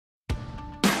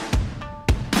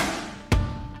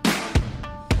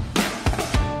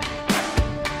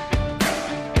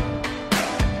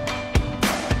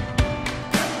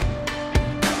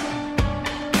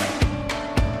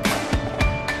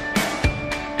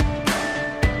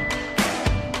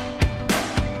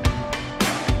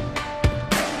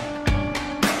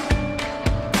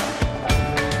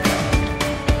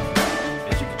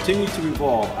to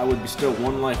evolve, I would bestow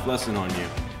one life lesson on you.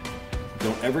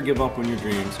 Don't ever give up on your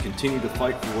dreams, continue to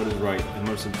fight for what is right, and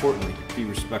most importantly, be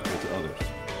respectful to others.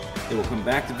 They will come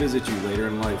back to visit you later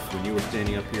in life when you are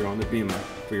standing up here on the bima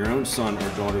for your own son or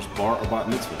daughter's bar or bat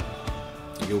mitzvah.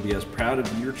 You'll be as proud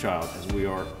of your child as we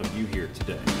are of you here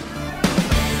today.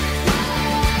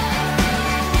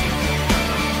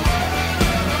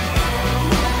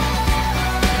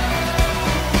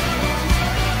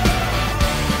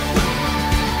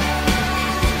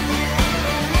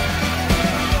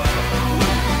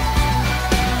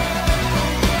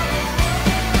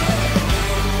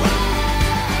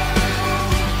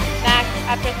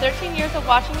 After 13 years of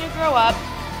watching you grow up,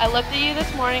 I looked at you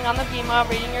this morning on the bima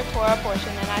reading your Torah portion,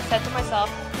 and I said to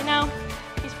myself, you know,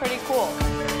 he's pretty cool.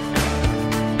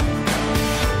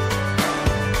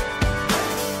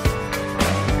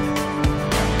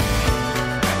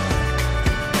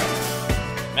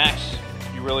 Max,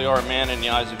 you really are a man in the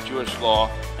eyes of Jewish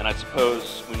law, and I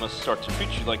suppose we must start to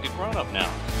treat you like a grown-up now.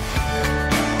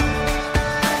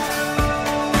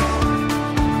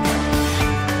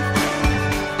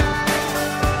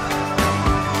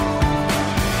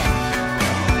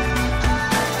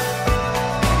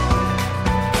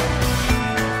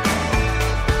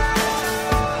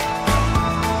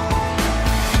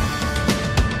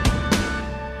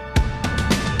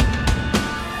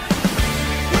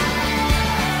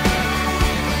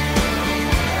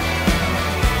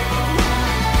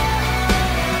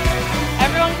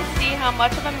 How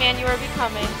much of a man you are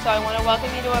becoming, so I want to welcome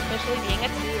you to officially being a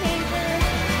teenager.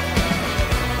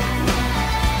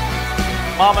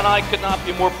 Mom and I could not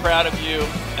be more proud of you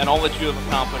and all that you have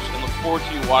accomplished, and look forward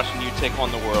to you watching you take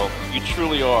on the world. You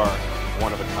truly are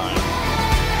one of a kind.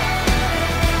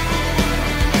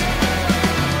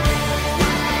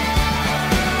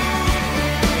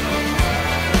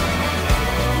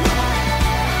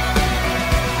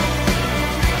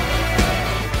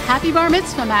 Happy Bar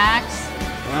Mitzvah, Max.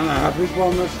 And a happy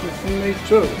bar mitzvah from me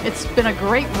too. It's been a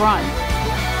great run.